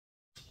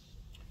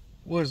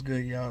What's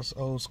good, y'all? It's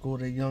Old School,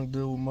 the young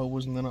dude with more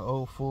wisdom than an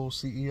old fool,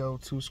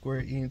 CEO, 2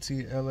 Square ENT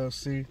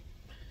LLC.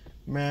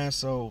 Man,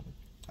 so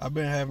I've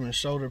been having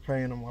shoulder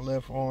pain on my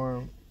left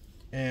arm,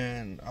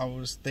 and I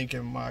was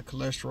thinking my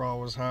cholesterol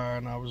was high,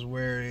 and I was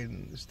worried,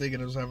 and was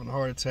thinking I was having a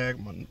heart attack.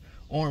 My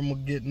arm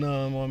would get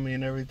numb on me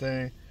and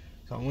everything.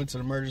 So I went to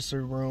the emergency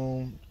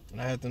room, and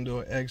I had them do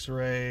an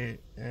x-ray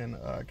and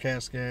a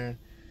CAT scan.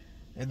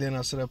 And then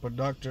I set up a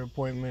doctor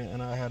appointment,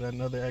 and I had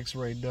another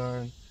x-ray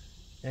done.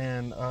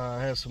 And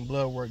I had some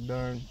blood work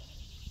done,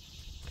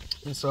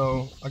 and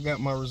so I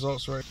got my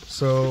results right.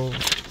 So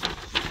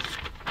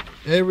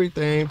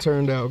everything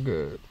turned out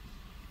good.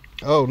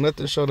 Oh,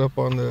 nothing showed up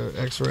on the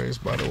x-rays,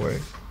 by the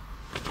way,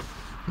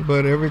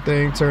 but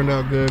everything turned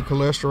out good.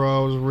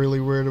 Cholesterol I was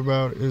really worried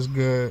about is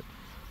good.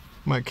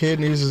 My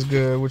kidneys is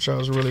good, which I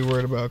was really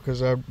worried about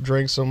because I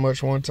drank so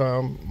much one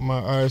time my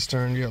eyes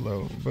turned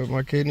yellow, but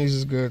my kidneys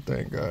is good,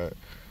 thank God.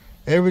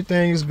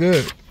 Everything is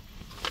good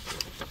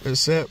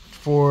except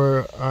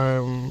for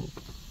I'm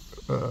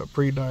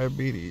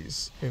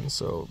pre-diabetes, and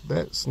so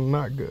that's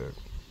not good.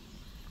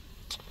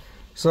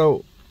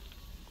 So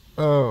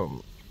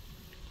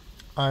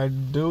I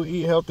do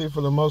eat healthy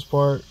for the most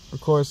part. Of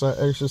course, I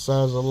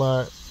exercise a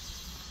lot,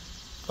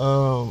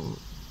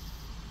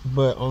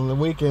 but on the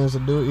weekends I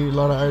do eat a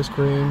lot of ice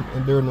cream,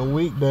 and during the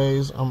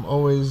weekdays I'm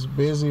always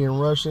busy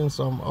and rushing,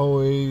 so I'm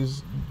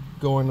always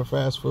going to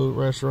fast food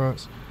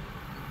restaurants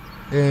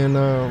and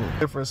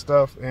different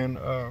stuff. And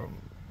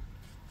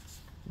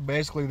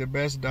basically the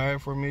best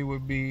diet for me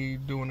would be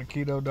doing a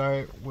keto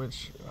diet,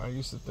 which I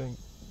used to think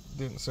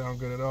didn't sound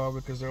good at all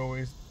because they're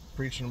always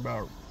preaching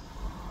about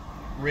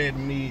red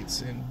meats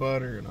and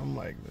butter, and I'm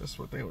like, that's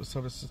what they was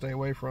told us to stay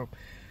away from.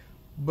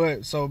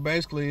 But so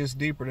basically it's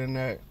deeper than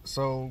that.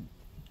 So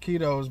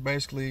keto is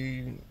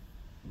basically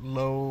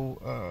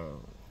low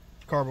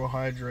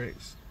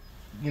carbohydrates,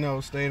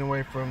 staying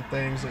away from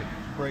things that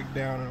break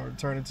down or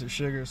turn into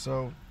sugar.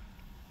 So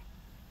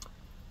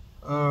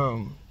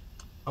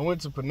I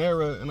went to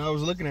Panera, and I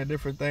was looking at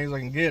different things I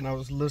can get, and I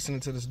was listening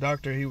to this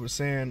doctor. He was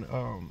saying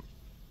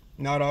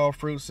not all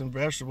fruits and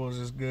vegetables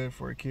is good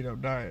for a keto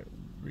diet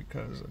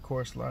because, of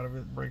course, a lot of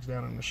it breaks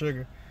down into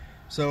sugar.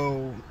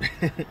 So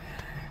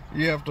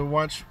you have to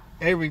watch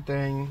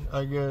everything,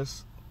 I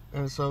guess.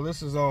 And so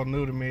this is all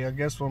new to me. I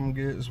guess what I'm going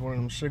to get is one of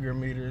them sugar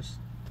meters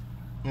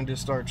and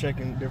just start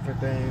checking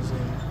different things.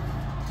 And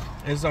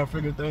as I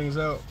figure things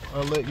out,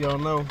 I'll let y'all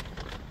know.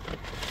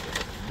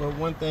 But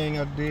one thing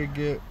I did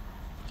get,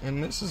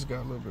 and this has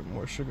got a little bit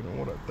more sugar than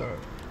what I thought.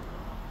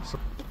 So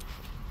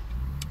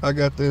I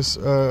got this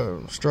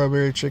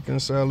strawberry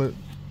chicken salad.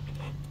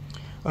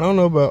 I don't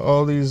know about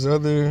all these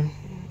other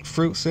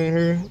fruits in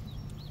here.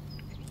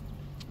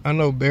 I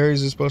know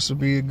berries is supposed to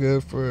be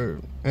good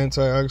for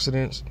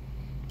antioxidants,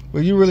 but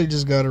you really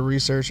just got to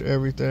research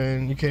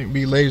everything. You can't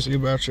be lazy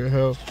about your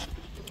health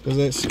because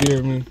that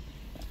scared me.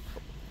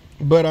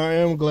 But I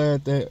am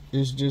glad that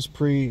it's just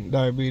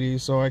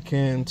pre-diabetes, so I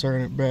can turn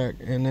it back.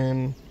 And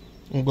then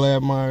I'm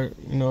glad my,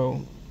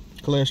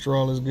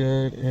 cholesterol is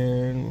good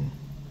and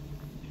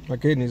my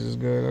kidneys is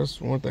good.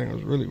 That's one thing I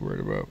was really worried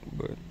about.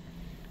 But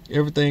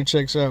everything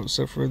checks out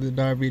except for the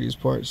diabetes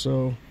part.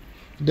 So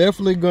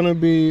definitely gonna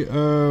be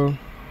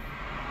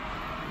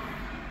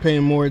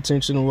paying more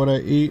attention to what I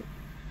eat.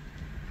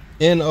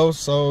 And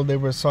also they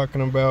were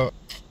talking about,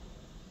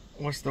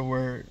 what's the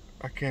word?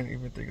 I can't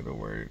even think of the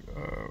word.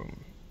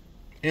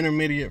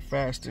 Intermediate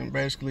fasting,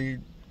 basically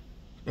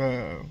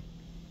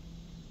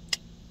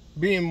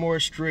being more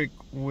strict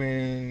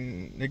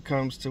when it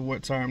comes to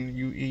what time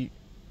you eat.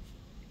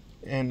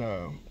 And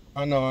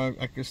I know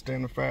I could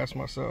stand to fast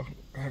myself.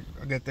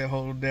 I got that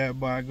whole dad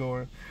bod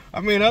going.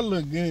 I mean, I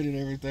look good and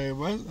everything,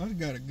 but I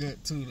got a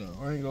gut too, though.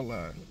 I ain't gonna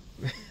lie.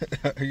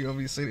 You'll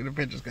be seeing the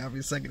pictures, I'll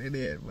be sucking it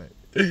in, but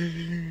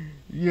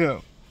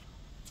yeah,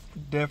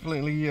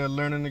 definitely a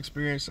learning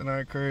experience, and I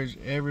encourage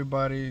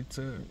everybody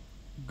to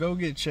go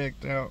get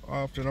checked out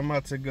often. I'm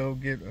about to go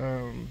get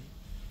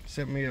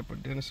set me up a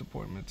dentist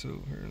appointment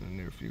too here in the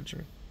near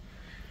future.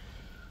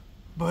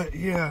 But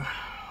yeah,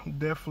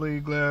 definitely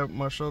glad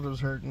my shoulder's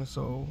hurting,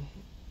 so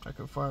I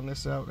could find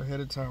this out ahead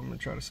of time and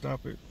try to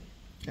stop it.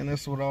 And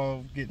that's what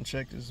all getting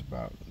checked is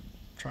about,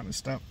 trying to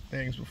stop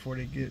things before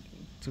they get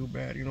too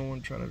bad. You don't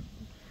want to try to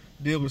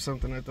deal with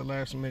something at the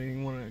last minute.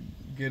 You want to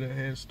get a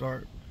head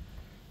start.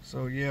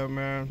 So yeah,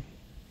 man,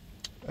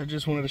 I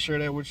just wanted to share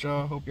that with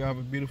y'all. Hope y'all have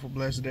a beautiful,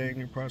 blessed day and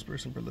you're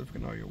prosperous and prolific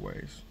in all your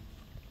ways.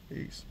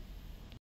 Peace.